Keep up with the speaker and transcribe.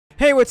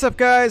Hey, what's up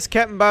guys?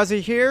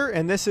 capnbozzy here,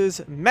 and this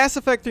is Mass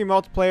Effect 3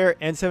 Multiplayer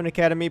N7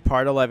 Academy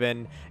Part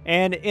 11.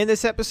 And in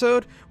this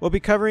episode, we'll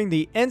be covering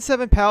the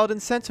N7 Paladin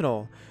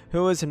Sentinel,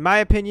 who is, in my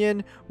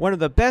opinion, one of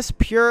the best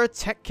pure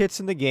tech kits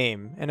in the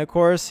game. And of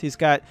course, he's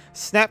got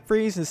Snap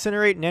Freeze,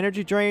 Incinerate, and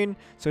Energy Drain,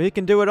 so he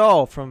can do it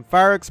all, from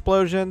fire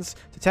explosions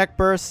to tech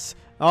bursts,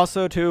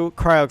 also to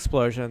cryo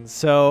explosions.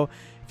 So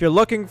if you're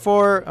looking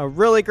for a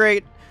really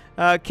great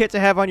kit to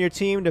have on your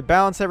team to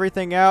balance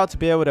everything out, to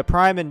be able to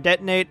prime and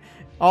detonate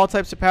all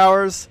types of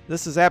powers,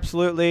 this is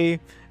absolutely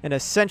an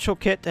essential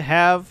kit to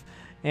have,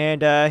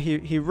 and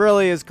he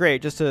really is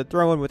great just to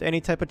throw in with any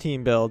type of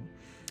team build.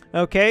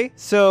 Okay,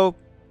 so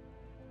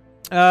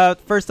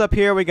first up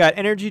here we got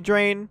Energy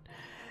Drain,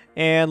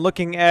 and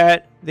looking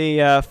at the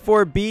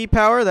 4B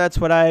power, that's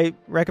what I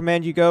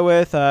recommend you go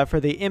with for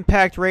the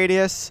impact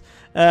radius.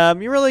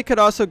 You really could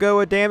also go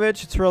with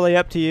damage. It's really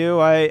up to you.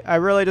 I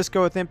really just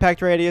go with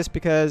impact radius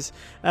because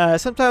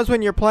sometimes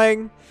when you're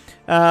playing,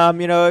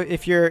 you know,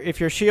 if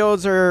your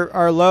shields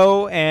are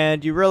low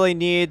and you really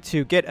need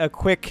to get a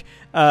quick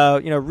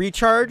you know,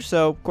 recharge,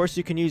 so of course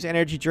you can use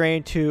Energy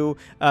Drain to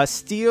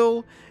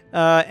steal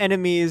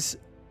enemies'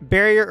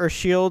 barrier or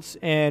shields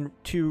and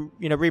to,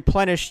 you know,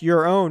 replenish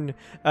your own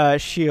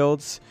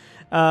shields.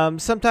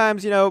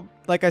 Sometimes, you know,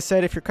 like I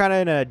said, if you're kind of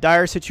in a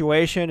dire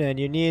situation and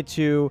you need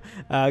to,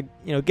 you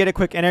know, get a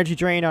quick energy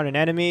drain on an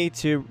enemy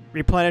to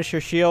replenish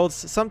your shields,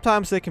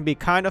 sometimes they can be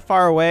kind of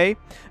far away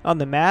on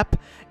the map.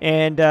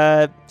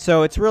 And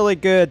so it's really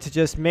good to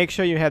just make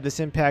sure you have this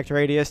impact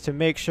radius to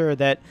make sure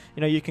that,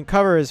 you know, you can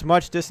cover as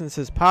much distance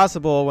as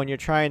possible when you're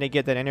trying to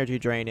get that energy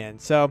drain in.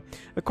 So,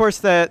 of course,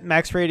 the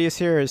max radius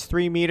here is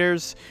 3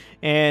 meters.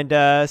 And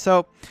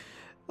so,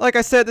 like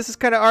I said, this is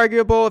kind of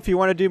arguable if you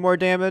want to do more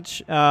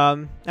damage.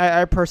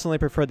 I personally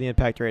prefer the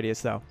impact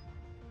radius, though.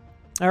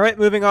 Alright,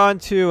 moving on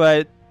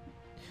to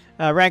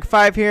rank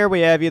 5 here.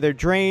 We have either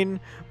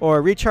Drain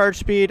or Recharge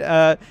Speed.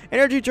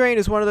 Energy Drain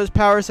is one of those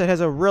powers that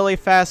has a really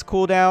fast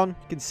cooldown.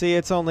 You can see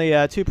it's only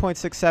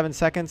 2.67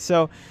 seconds.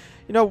 So,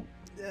 you know,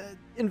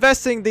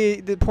 investing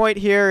the point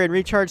here in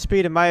Recharge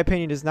Speed, in my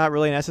opinion, is not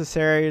really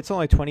necessary. It's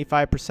only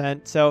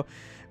 25%. So,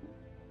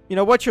 you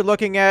know, what you're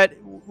looking at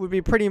would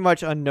be pretty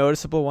much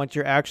unnoticeable once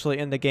you're actually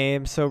in the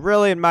game. So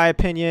really, in my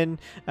opinion,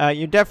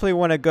 you definitely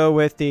want to go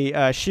with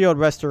the shield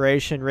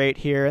restoration rate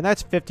here, and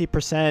that's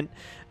 50%.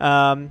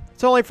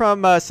 It's only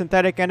from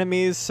synthetic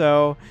enemies,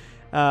 so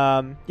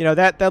you know,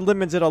 that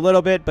limits it a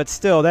little bit, but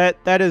still,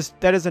 that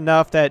is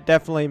enough. That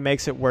definitely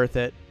makes it worth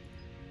it.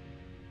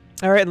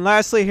 All right, and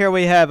lastly, here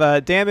we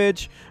have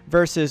damage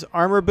versus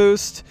armor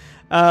boost.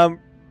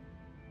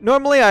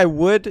 Normally, I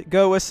would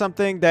go with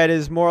something that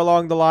is more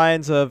along the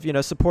lines of, you know,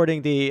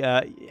 supporting the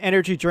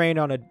energy drain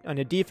on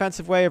a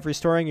defensive way of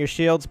restoring your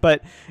shields.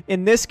 But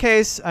in this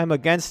case, I'm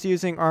against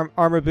using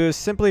armor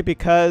boost simply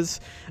because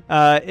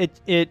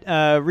it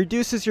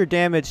reduces your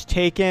damage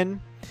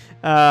taken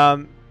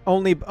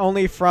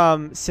only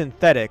from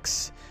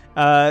synthetics.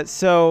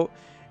 So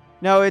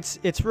no,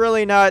 it's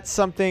really not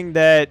something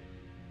that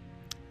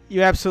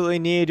you absolutely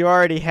need. You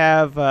already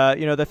have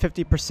you know, the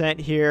 50%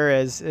 here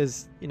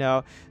as you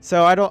know,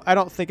 so I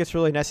don't think it's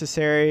really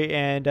necessary,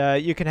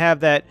 and you can have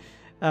that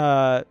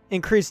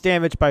increased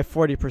damage by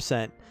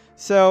 40%.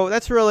 So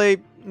that's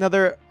really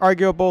another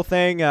arguable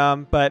thing,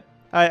 but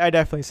I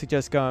definitely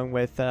suggest going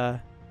with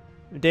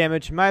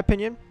damage, in my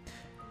opinion.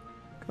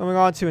 Going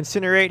on to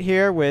Incinerate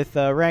here with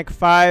rank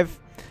 5.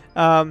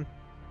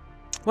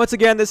 Once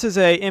again, this is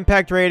a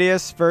impact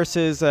radius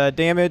versus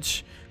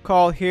damage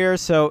call here.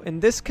 So in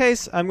this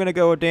case, I'm going to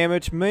go with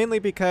damage, mainly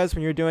because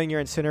when you're doing your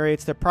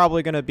incinerates, they're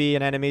probably going to be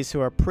in enemies who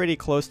are pretty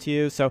close to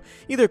you. So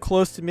either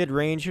close to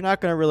mid-range, you're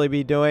not going to really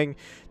be doing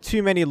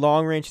too many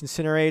long-range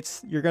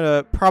incinerates. You're going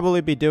to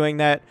probably be doing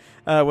that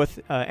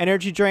with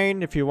energy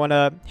drain if you want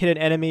to hit an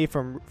enemy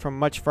from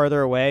much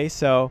further away.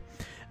 So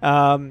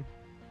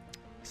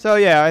so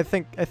yeah, I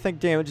think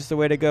damage is the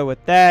way to go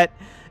with that.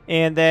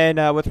 And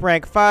then with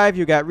rank 5,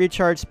 you got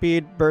recharge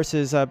speed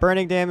versus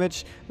burning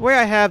damage. The way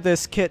I have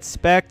this kit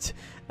spec'd,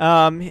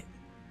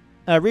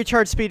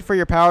 recharge speed for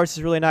your powers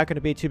is really not going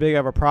to be too big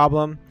of a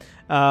problem.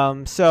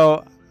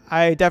 So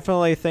I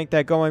definitely think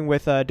that going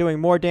with doing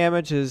more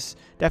damage is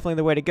definitely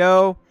the way to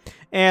go.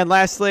 And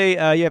lastly,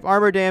 you have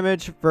armor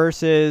damage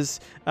versus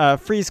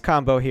freeze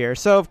combo here.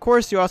 So of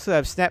course you also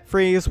have Snap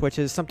Freeze, which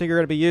is something you're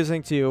going to be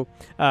using to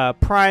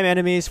prime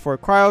enemies for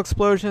cryo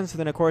explosions. And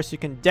then of course you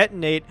can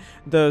detonate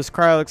those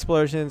cryo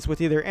explosions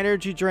with either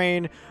Energy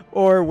Drain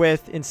or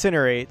with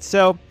Incinerate.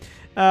 So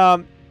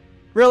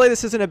really,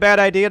 this isn't a bad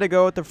idea to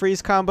go with the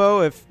freeze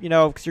combo, if you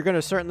know, because you're going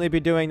to certainly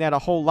be doing that a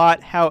whole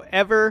lot.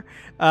 However,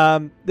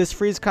 this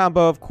freeze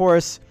combo, of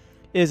course,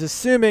 is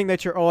assuming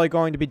that you're only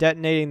going to be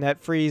detonating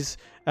that freeze,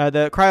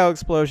 the cryo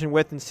explosion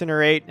with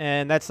Incinerate,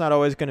 and that's not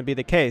always going to be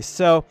the case.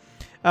 So,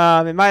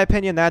 in my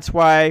opinion, that's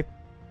why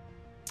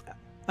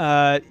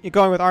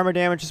going with armor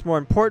damage is more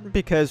important,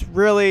 because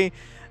really,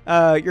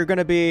 you're going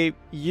to be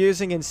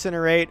using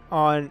Incinerate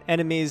on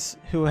enemies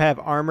who have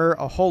armor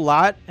a whole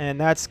lot, and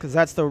that's because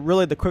that's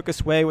really the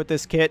quickest way with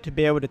this kit to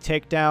be able to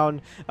take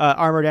down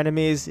armored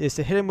enemies is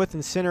to hit them with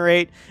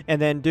Incinerate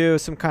and then do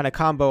some kind of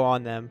combo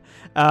on them.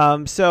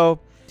 So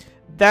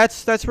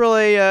that's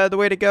really the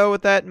way to go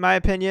with that, in my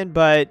opinion.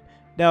 But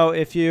no,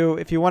 if you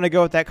want to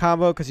go with that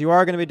combo, because you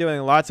are going to be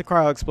doing lots of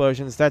cryo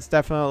explosions, that's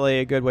definitely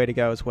a good way to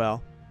go as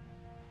well.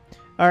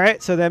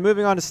 Alright, so then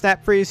moving on to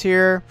Snap Freeze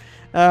here.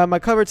 I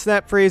covered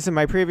Snap Freeze in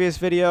my previous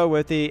video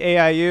with the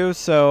AIU,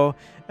 so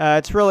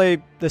it's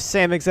really the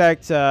same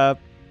exact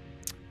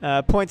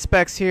point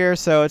specs here.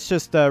 So it's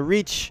just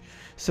reach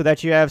so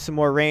that you have some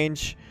more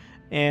range,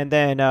 and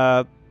then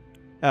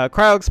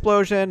cryo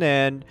explosion,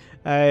 and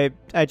I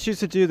choose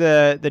to do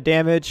the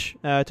damage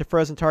to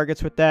frozen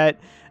targets with that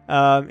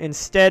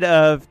instead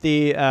of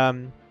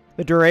the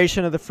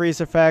duration of the freeze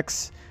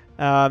effects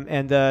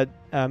and the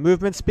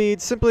movement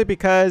speed, simply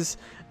because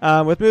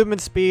with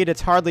movement speed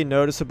it's hardly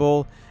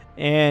noticeable,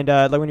 and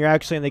like when you're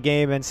actually in the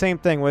game. And same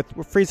thing with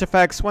freeze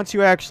effects. Once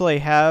you actually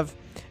have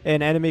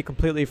an enemy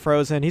completely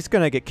frozen, he's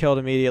going to get killed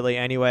immediately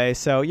anyway,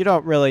 so you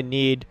don't really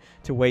need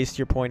to waste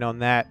your point on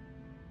that.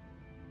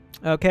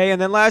 Okay,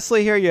 and then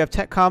lastly here you have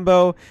tech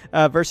combo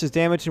versus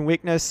damage and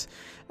weakness.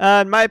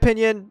 In my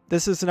opinion,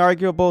 this is an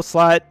arguable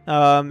slot.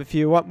 If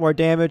you want more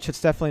damage,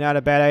 it's definitely not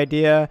a bad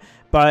idea,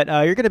 but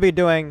you're going to be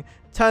doing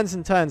tons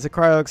and tons of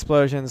cryo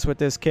explosions with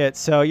this kit,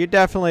 so you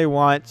definitely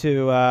want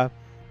to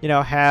you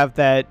know, have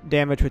that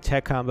damage with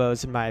tech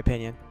combos, in my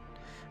opinion.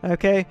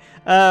 Okay,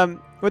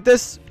 with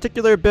this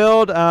particular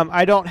build,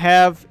 I don't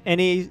have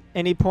any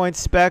points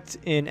spec'd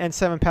in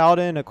N7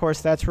 Paladin. Of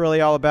course, that's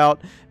really all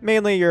about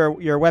mainly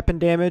your weapon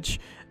damage,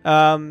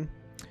 well,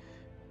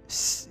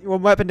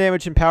 weapon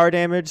damage and power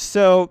damage.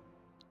 So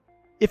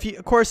if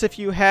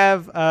you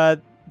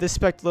have this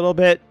spec a little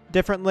bit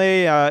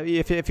differently,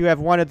 if you have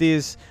one of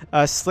these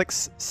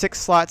 6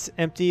 slots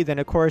empty, then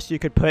of course you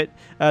could put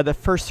the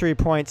first 3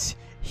 points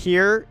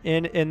here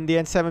in the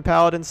N7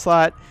 Paladin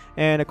slot,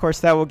 and of course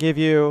that will give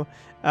you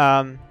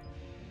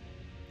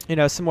you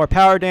know, some more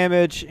power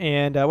damage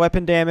and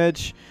weapon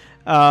damage.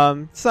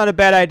 It's not a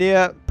bad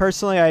idea.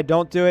 Personally, I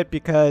don't do it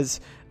because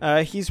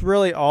he's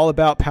really all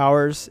about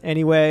powers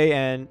anyway,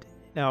 and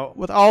you know,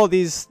 with all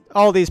these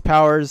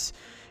powers,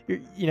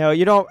 you know,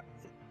 you don't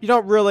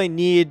really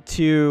need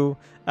to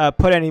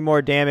put any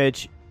more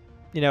damage,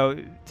 you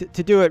know,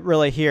 to do it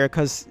really here,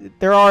 because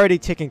they're already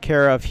taken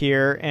care of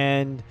here.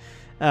 And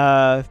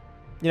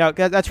you know,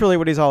 that's really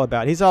what he's all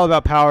about. He's all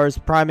about powers,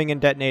 priming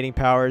and detonating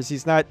powers.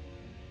 He's not,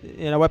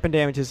 you know, weapon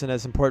damage isn't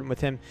as important with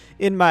him,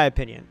 in my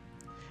opinion.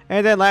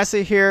 And then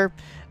lastly here,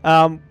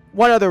 one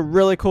other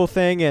really cool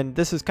thing, and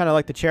this is kind of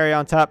like the cherry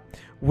on top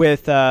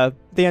with the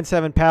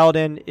N7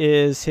 Paladin,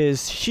 is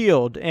his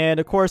shield. And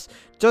of course,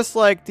 just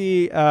like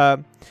the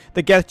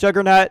Geth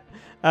Juggernaut,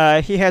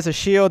 he has a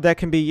shield that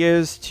can be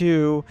used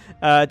to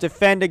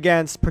defend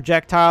against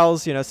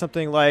projectiles. You know,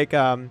 something like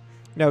you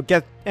know,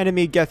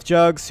 enemy Geth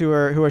Jugs who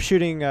are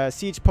shooting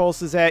siege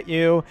pulses at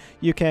you.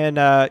 You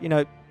can you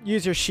know,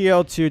 use your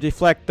shield to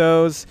deflect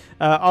those.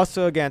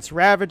 Also against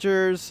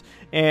Ravagers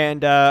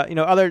and you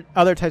know,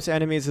 other types of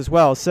enemies as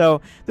well.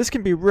 So this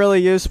can be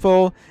really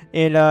useful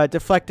in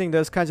deflecting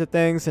those kinds of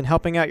things and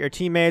helping out your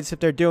teammates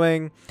if they're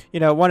doing, you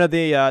know, one of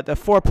the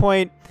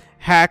 4-point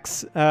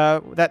hacks,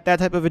 that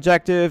type of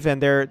objective,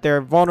 and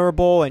they're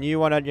vulnerable, and you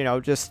want to, you know,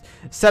 just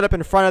set up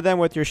in front of them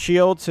with your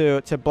shield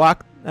to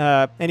block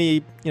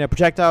any, you know,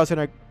 projectiles that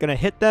are going to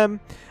hit them.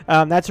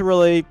 That's a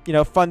really, you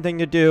know, fun thing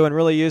to do and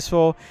really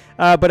useful.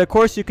 But of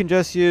course, you can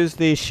just use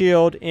the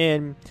shield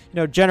in, you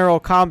know, general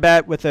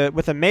combat with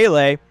a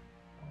melee.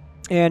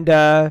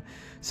 And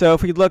so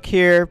if we look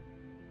here,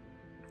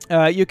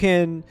 you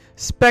can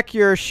spec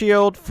your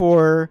shield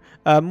for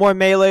more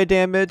melee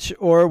damage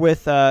or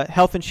with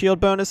health and shield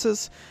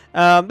bonuses.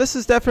 This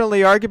is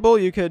definitely arguable.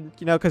 You could,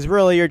 you know, because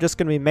really you're just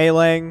going to be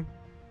meleeing.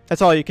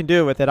 That's all you can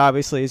do with it,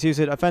 obviously, is use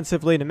it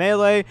offensively to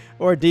melee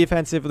or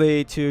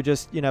defensively to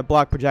just, you know,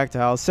 block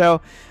projectiles. So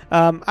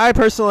I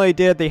personally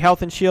did the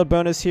health and shield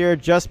bonus here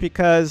just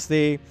because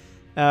the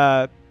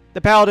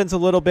Paladin's a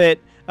little bit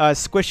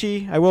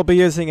squishy. I will be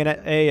using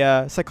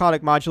a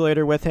psychotic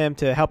modulator with him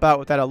to help out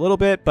with that a little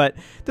bit, but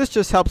this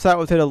just helps out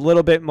with it a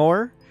little bit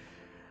more.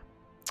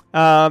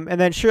 And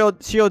then shield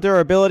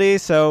durability.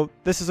 So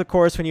this is, of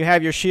course, when you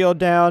have your shield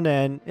down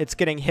and it's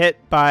getting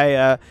hit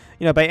by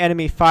you know, by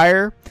enemy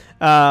fire.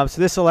 So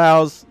this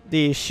allows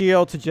the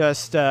shield to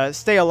just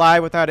stay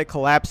alive without it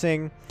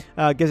collapsing.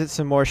 Gives it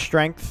some more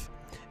strength.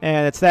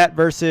 And it's that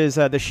versus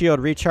the shield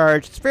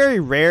recharge. It's very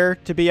rare,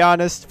 to be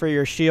honest, for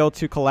your shield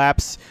to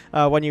collapse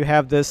when you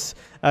have this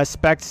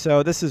spec,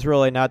 so this is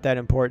really not that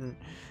important.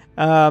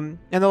 And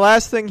the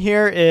last thing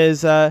here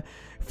is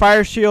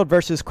fire shield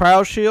versus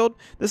cryo shield.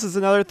 This is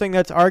another thing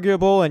that's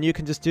arguable, and you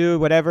can just do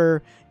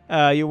whatever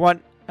you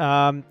want.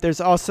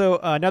 There's also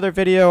another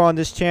video on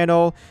this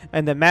channel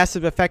in the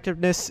Massive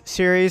Effectiveness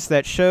series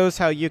that shows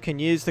how you can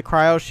use the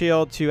cryo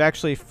shield to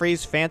actually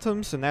freeze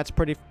phantoms, and that's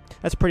pretty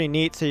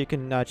neat, so you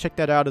can check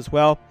that out as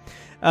well.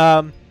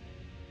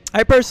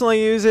 I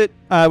personally use it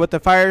with the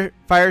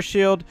fire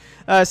shield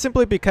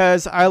simply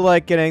because I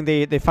like getting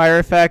the fire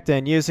effect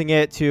and using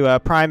it to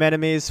prime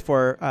enemies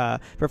for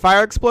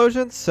fire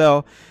explosions.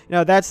 So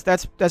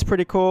that's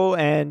pretty cool,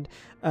 and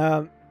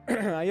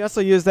I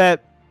also use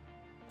that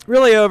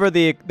really over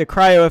the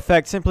cryo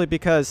effect simply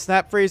because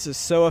snap freeze is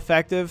so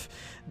effective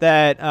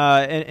that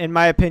in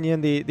my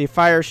opinion the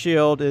fire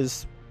shield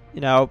is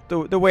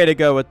the way to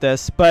go with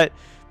this. But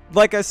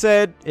like I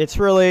said, it's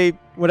really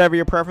whatever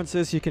your preference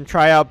is. You can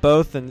try out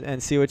both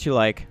and see what you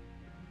like.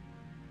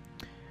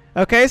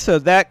 Okay, so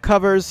that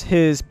covers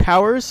his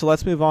powers, so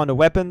let's move on to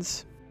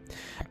weapons.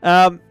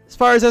 As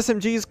far as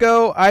SMGs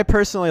go, I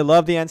personally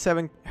love the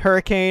N7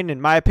 Hurricane.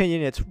 In my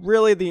opinion, it's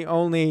really the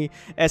only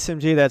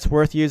SMG that's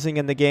worth using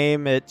in the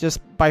game. It just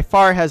by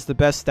far has the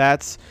best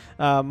stats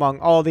among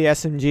all the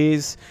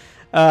SMGs.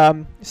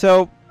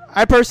 So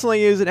I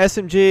personally use an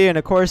SMG, and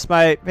of course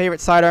my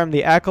favorite sidearm,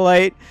 the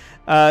Acolyte,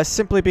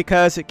 simply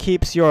because it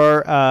keeps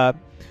your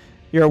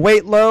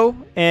weight low,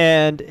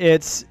 and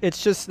it's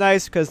just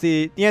nice because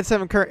the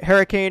N7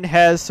 Hurricane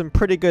has some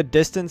pretty good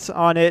distance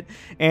on it,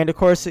 and of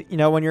course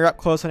when you're up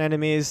close on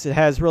enemies, it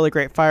has really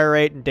great fire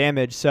rate and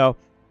damage. So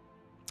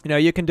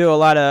you can do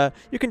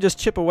you can just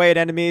chip away at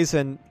enemies,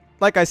 and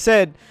like I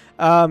said,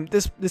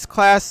 this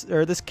class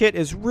or this kit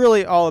is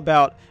really all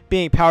about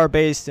being power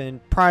based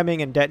and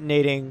priming and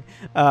detonating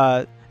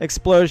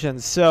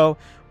explosions. So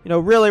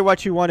really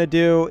what you want to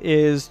do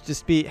is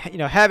just be,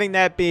 having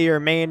that be your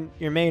main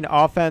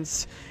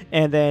offense,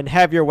 and then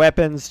have your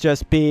weapons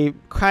just be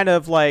kind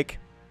of like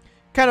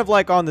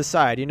on the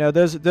side.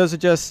 Those are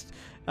just,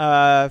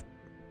 how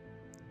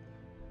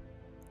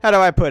do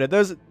I put it?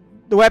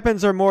 The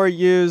weapons are more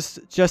used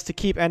just to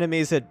keep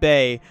enemies at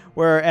bay,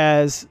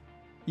 whereas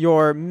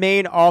your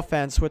main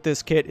offense with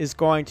this kit is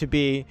going to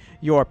be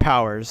your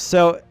powers.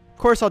 So of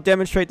course I'll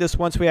demonstrate this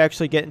once we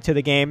actually get into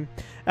the game.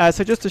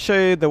 So just to show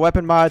you the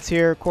weapon mods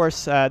here, of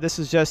course, this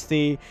is just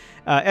the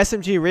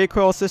SMG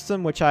recoil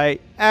system, which I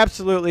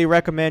absolutely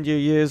recommend you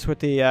use with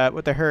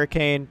the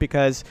Hurricane,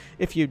 because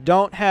if you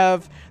don't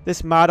have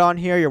this mod on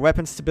here, your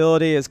weapon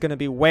stability is going to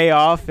be way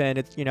off, and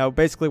it's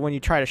basically when you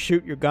try to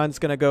shoot, your gun's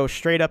going to go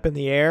straight up in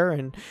the air,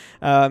 and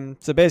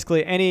so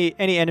basically any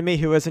enemy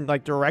who isn't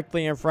like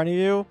directly in front of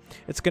you,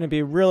 it's going to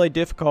be really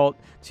difficult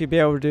to be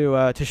able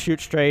to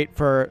shoot straight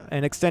for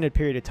an extended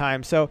period of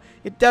time. So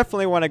you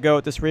definitely want to go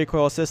with this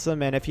recoil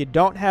system, and if you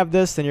don't have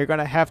this, then you're going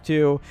to have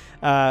to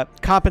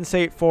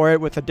compensate for it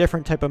with a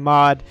different type of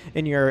mod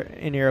in your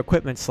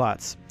equipment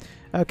slots.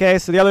 Okay,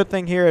 so the other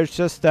thing here is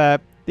just the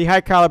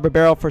high caliber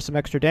barrel for some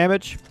extra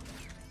damage.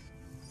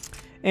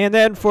 And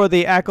then for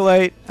the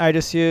Acolyte, I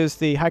just use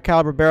the high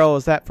caliber barrel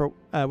with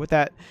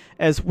that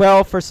as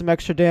well for some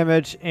extra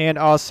damage, and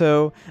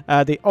also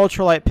the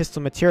ultralight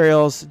pistol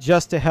materials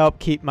just to help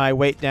keep my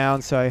weight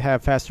down so I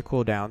have faster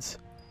cooldowns.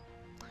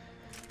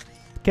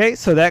 Okay,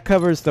 so that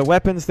covers the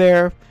weapons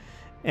there.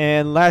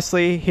 And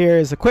lastly, here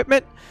is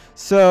equipment.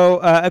 So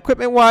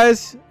equipment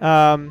wise,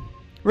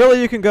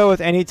 really you can go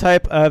with any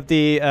type of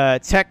the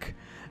tech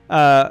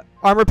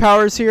armor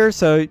powers here.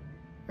 So,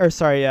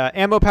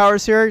 ammo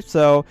powers here.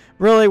 So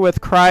really with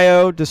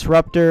cryo,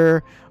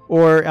 disruptor,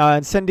 or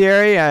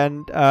incendiary,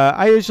 and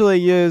I usually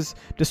use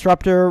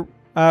disruptor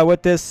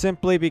with this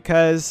simply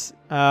because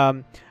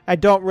I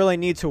don't really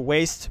need to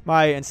waste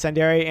my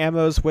incendiary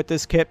ammos with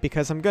this kit,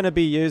 because I'm going to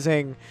be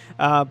using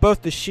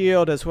both the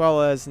shield as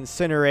well as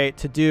incinerate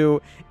to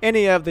do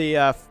any of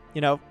the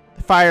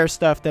fire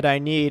stuff that I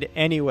need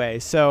anyway.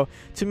 So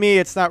to me,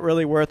 it's not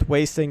really worth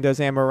wasting those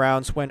ammo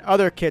rounds when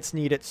other kits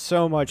need it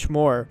so much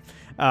more.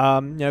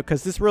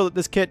 Because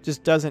this kit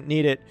just doesn't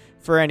need it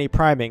for any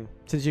priming,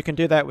 since you can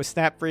do that with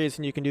snap freeze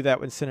and you can do that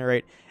with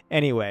incinerate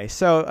anyway.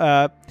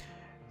 So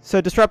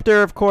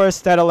disruptor, of course,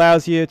 that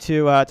allows you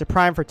to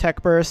prime for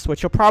tech burst,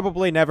 which you'll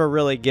probably never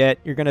really get.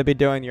 You're going to be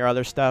doing your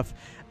other stuff,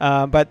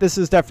 but this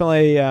is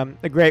definitely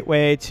a great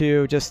way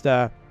to just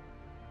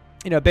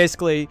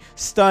basically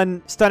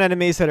stun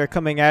enemies that are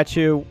coming at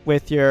you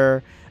with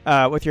your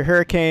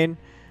Hurricane.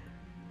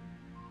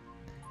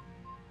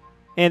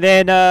 And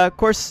then of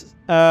course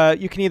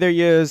you can either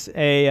use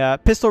a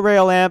pistol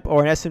rail amp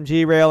or an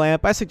SMG rail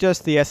amp. I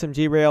suggest the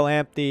SMG rail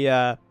amp.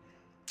 The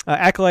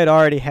Acolyte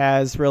already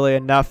has really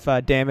enough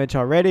damage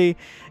already,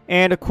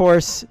 and of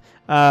course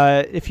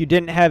if you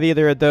didn't have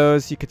either of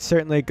those, you could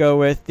certainly go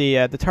with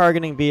the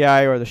targeting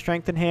VI or the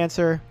strength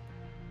enhancer.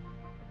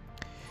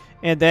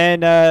 And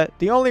then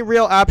the only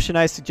real option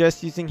I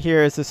suggest using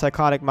here is the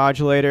psychotic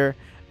modulator.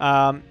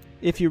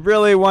 If you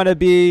really want to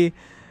be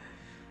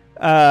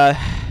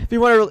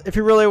if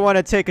you really want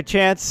to take a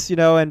chance,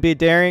 and be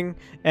daring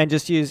and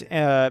just use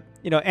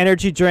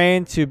energy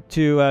drain to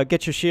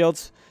get your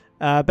shields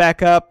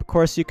back up. Of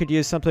course, you could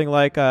use something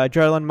like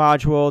adrenaline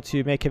module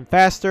to make him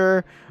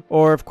faster,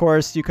 or of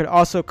course you could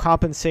also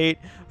compensate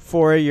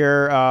for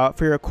your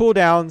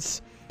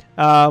cooldowns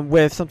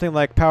with something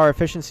like power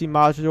efficiency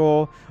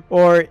module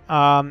Or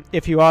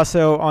if you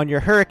also, on your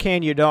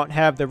Hurricane, you don't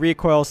have the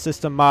recoil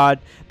system mod,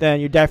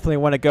 then you definitely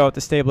want to go with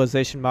the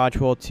stabilization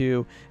module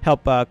to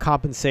help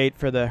compensate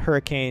for the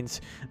Hurricane's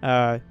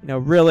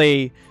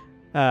really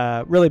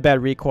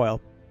bad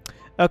recoil.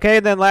 Okay,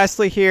 and then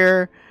lastly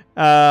here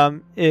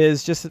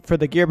is just for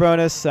the gear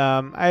bonus.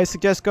 I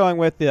suggest going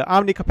with the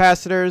Omni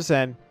capacitors,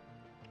 and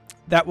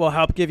that will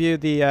help give you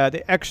the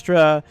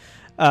extra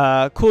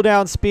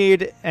cooldown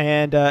speed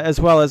and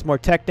as well as more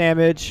tech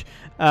damage.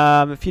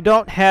 If you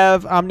don't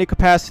have Omni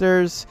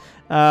capacitors,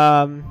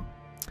 you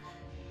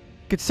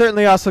could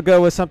certainly also go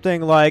with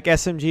something like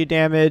SMG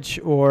damage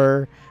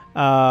or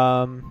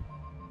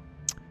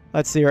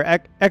let's see, or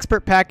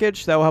expert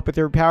package. That will help with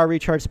your power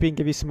recharge speed and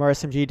give you some more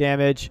SMG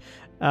damage.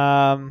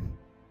 Let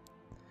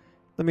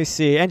me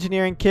see,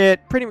 engineering kit,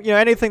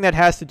 anything that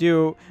has to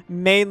do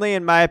mainly,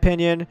 in my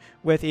opinion,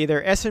 with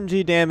either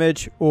SMG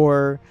damage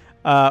or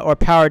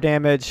power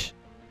damage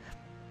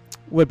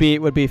would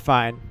be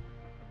fine.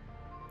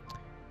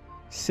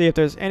 See if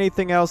there's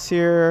anything else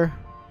here.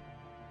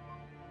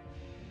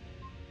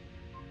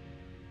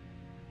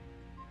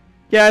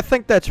 Yeah, I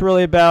think that's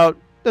really about,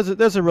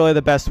 those are really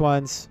the best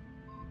ones.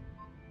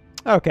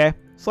 Okay,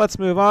 so let's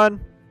move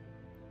on.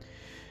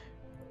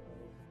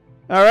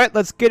 Alright,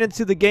 let's get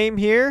into the game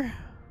here.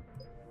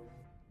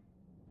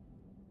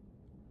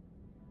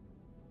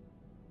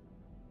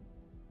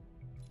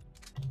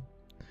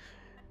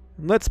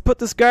 Let's put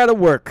this guy to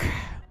work.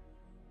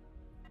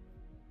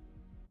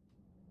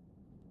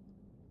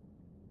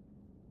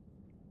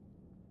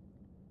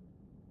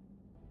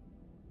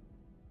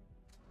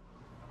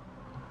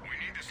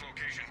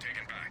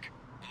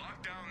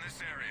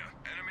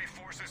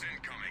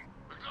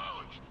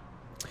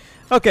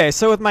 Okay,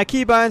 so with my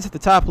keybinds at the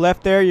top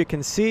left there, you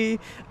can see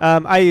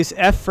I use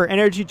F for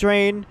energy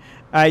drain.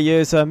 I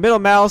use middle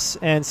mouse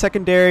and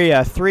secondary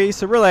 3.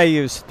 So really I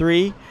use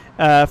 3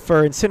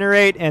 for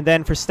incinerate, and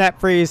then for snap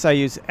freeze I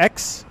use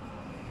X.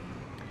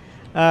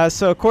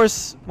 So of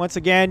course, once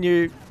again,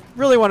 you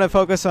really want to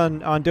focus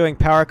on doing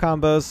power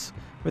combos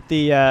with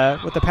the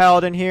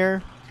paladin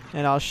here,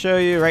 and I'll show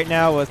you right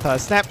now with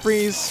snap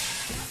freeze.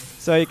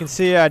 So you can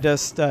see I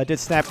just did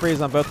snap freeze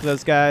on both of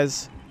those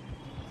guys.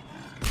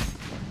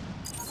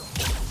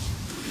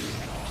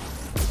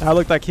 It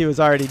looked like he was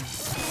already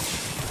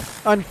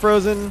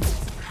unfrozen.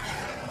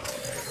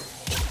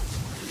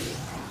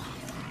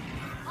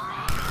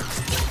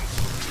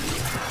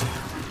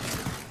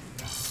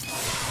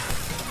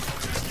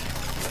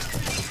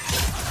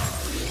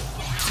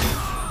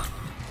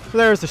 So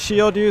there's the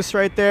shield use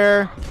right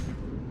there.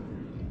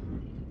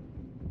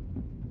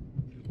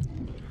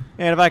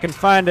 And if I can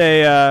find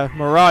a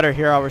Marauder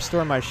here, I'll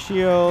restore my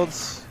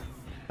shields.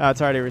 Oh,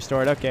 it's already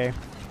restored. Okay.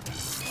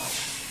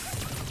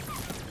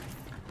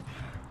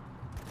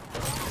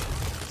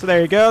 So there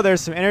you go.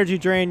 There's some energy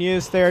drain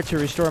used there to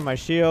restore my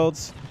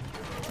shields.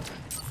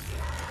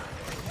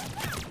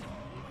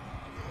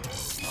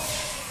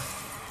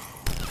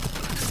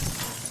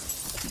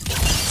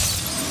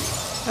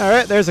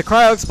 Alright, there's a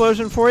cryo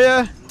explosion for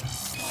you.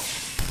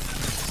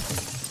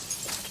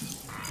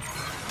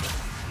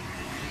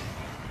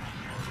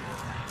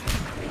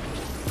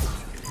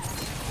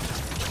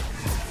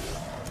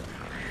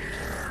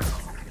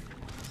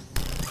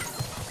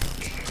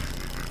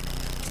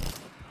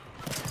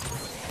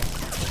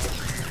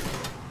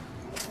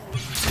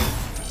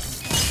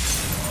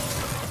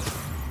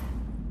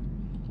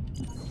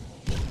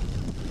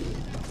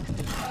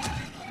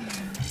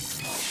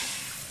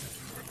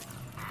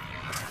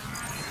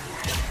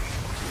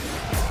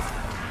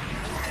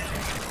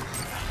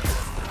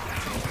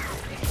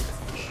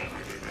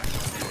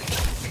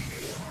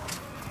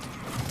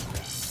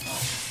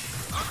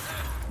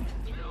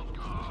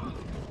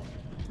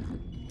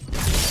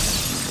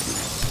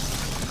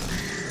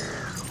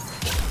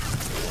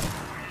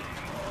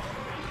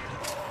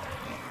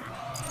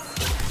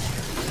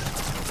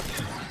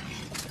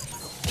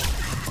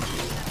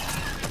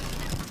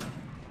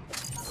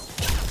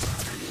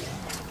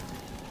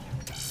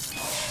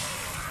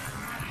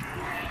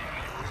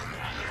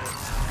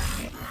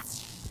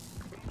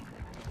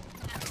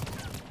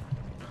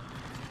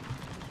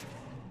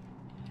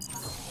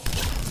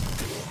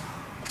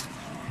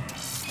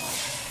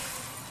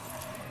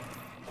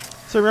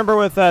 So remember,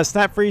 with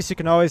snap freeze, you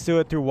can always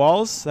do it through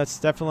walls. That's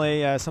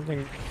definitely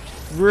something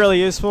really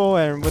useful,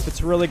 and with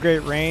its really great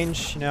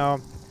range,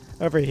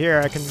 over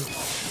here I can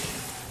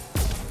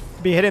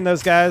be hitting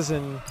those guys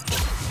and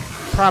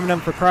priming them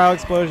for cryo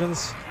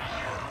explosions.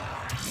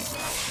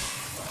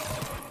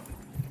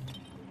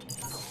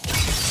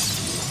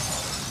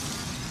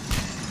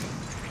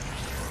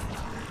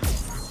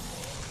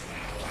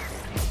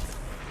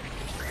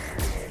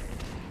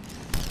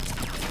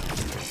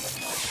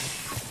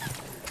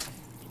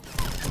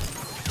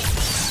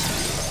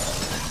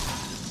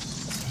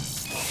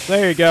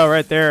 There you go,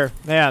 right there.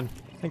 Man,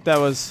 I think that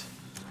was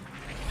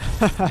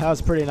that was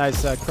a pretty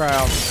nice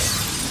cryo.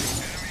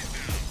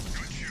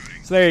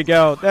 So there you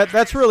go.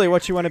 That's really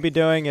what you want to be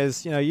doing,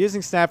 is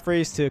using snap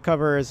freeze to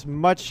cover as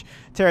much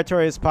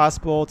territory as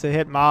possible to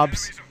hit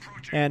mobs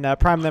and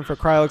prime them for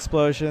cryo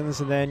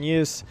explosions, and then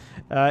use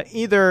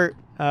either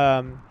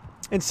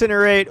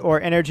incinerate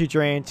or energy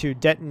drain to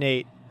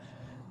detonate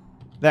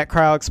that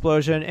cryo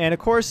explosion. And of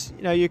course,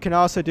 you can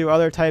also do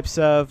other types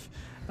of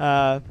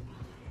tech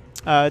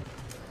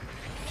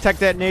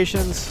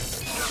detonations.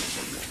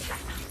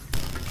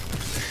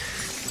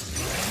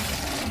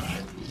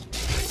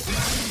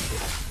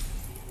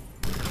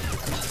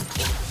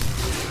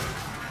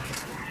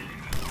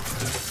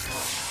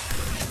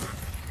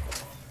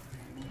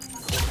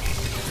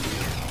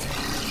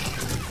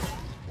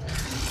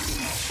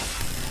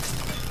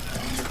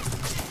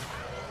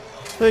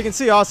 So you can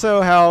see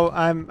also how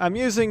I'm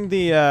using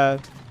the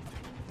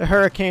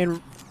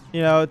hurricane,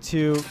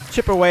 to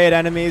chip away at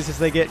enemies as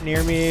they get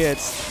near me.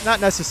 It's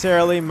not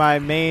necessarily my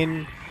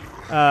main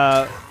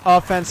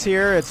offense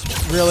here. It's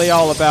really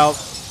all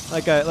about,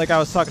 like I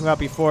was talking about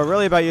before,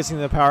 really about using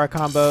the power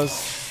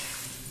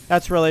combos.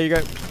 That's really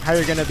how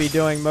you're going to be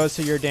doing most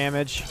of your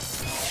damage.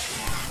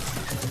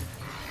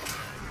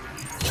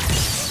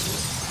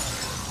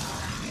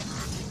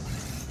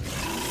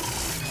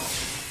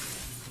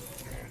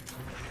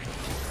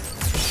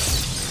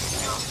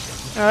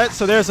 Alright,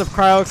 so there's a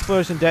cryo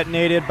explosion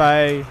detonated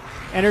by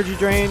energy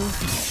drain.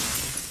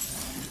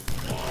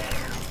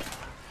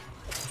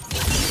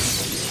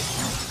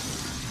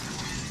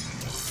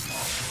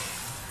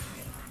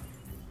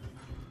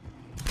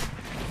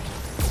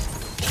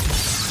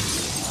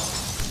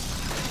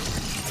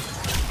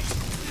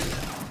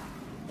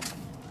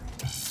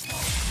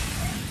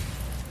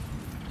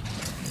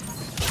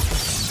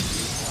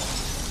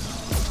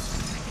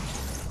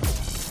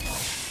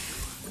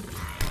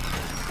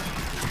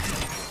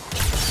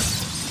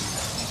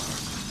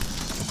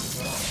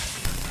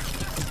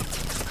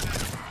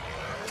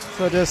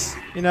 So just,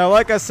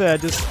 like I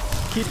said, just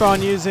keep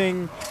on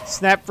using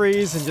snap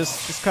freeze and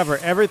just cover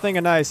everything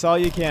in ice all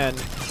you can.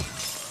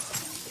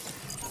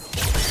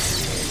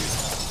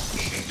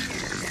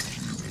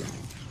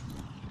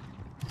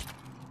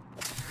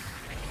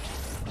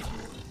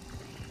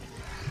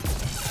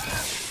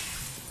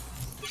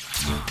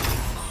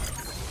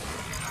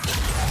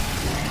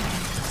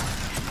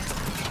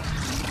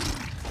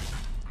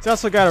 It's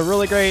also got a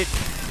really great,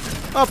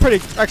 actually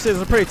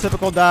it's a pretty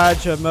typical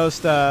dodge of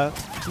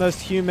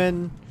most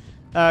human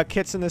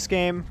kits in this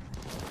game.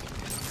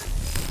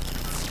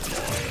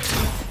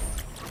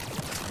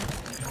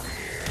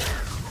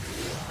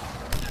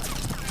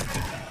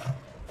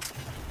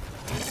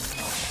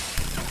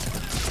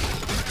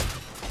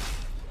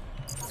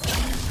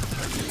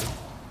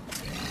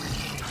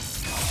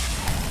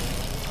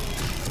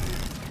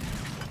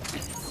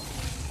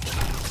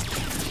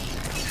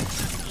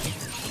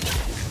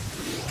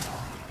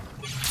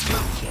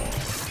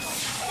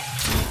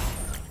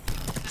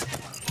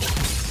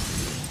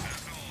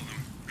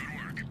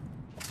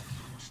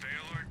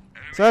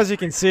 So as you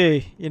can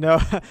see,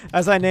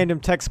 as I named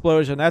him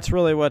Techsplosion, that's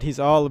really what he's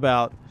all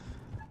about.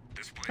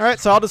 Alright,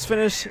 so I'll just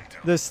finish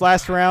this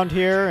last round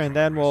here, and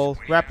then we'll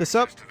wrap this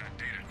up.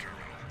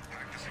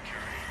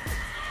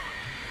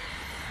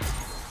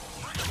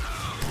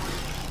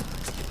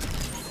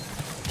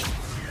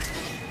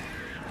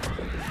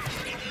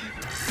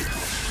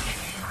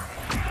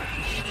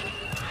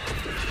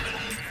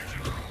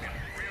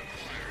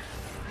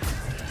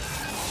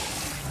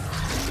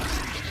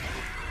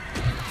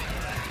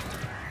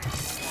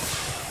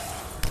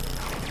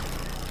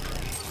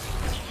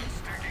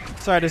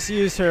 So I just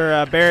used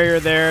her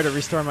barrier there to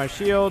restore my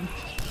shield.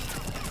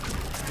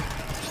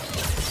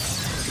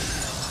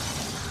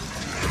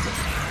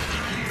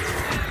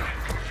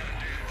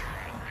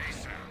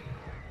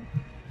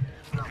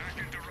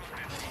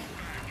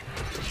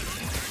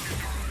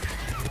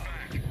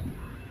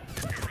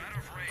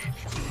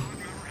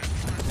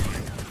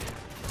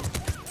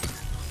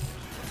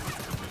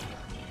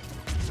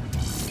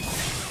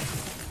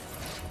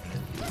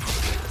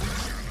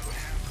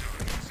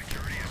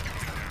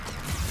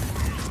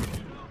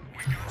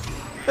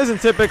 Isn't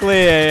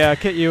typically a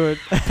kit you would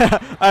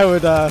I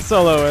would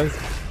solo as.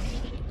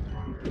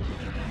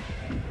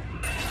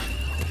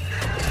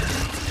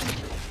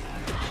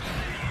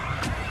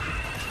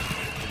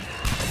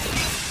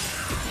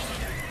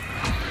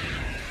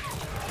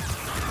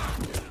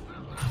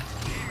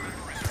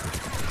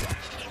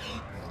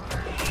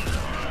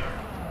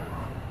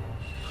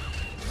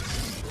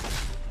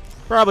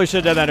 Probably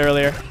should have done that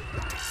earlier.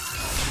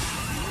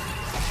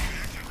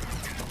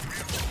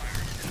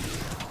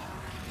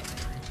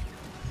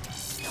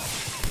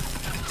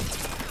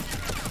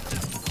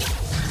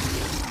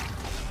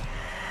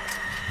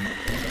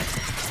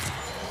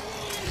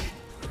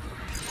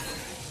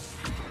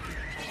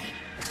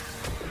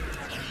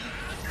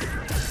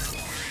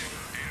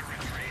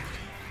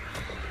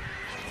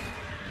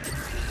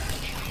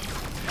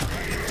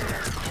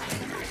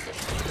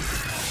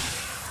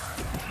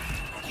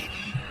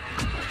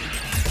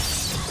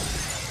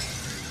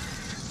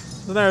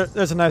 So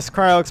there's a nice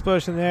cryo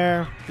explosion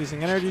there,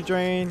 using energy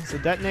drain as a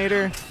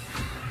detonator.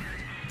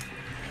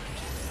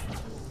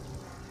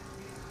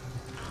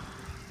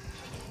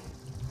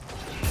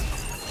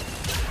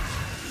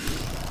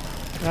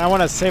 And I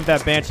want to save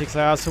that Banshee because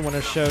I also want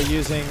to show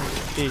using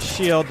the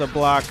shield to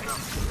block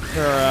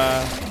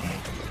her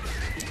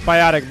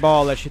biotic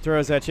ball that she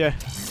throws at you.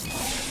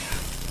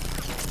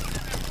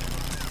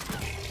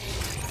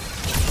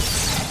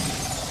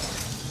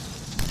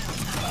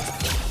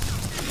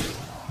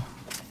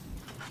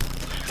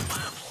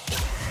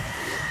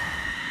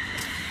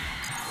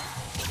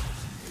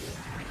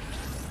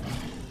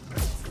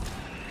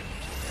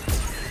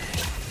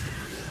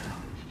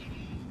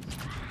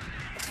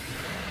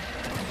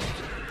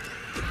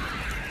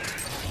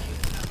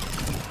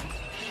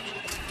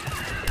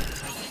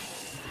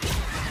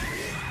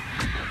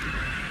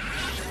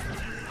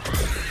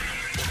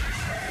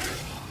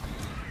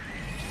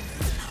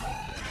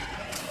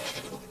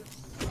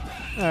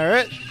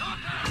 Alright,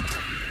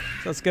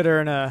 so let's get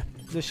her in a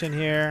position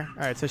here.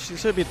 Alright, so she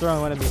should be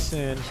throwing one at me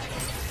soon.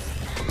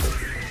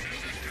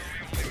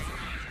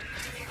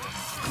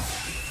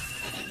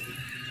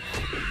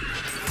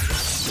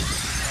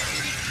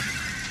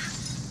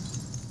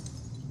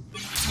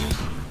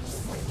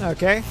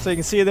 Okay, so you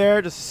can see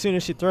there, just as soon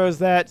as she throws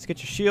that, just get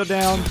your shield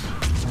down.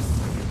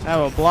 That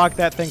will block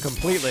that thing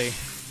completely.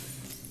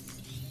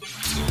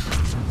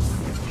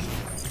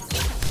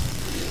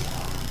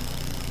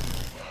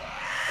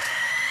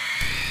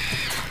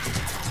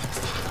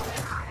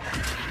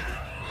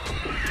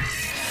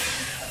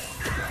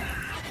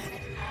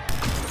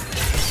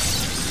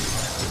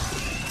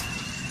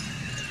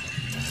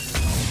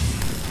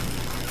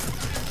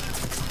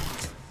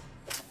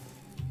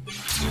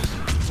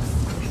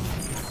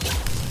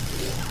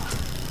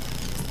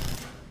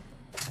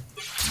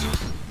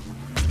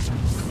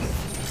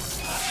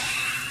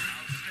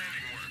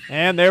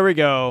 And there we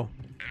go.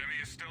 Enemy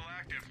is still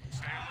active.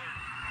 Stay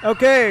alert.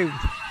 Okay,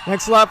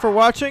 thanks a lot for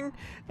watching.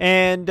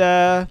 And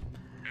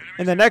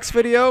in the next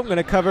video, I'm going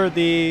to cover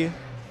the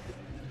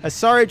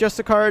Asari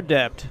Justicar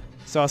Adept.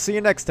 So I'll see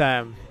you next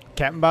time.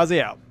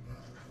 capnbozzy out.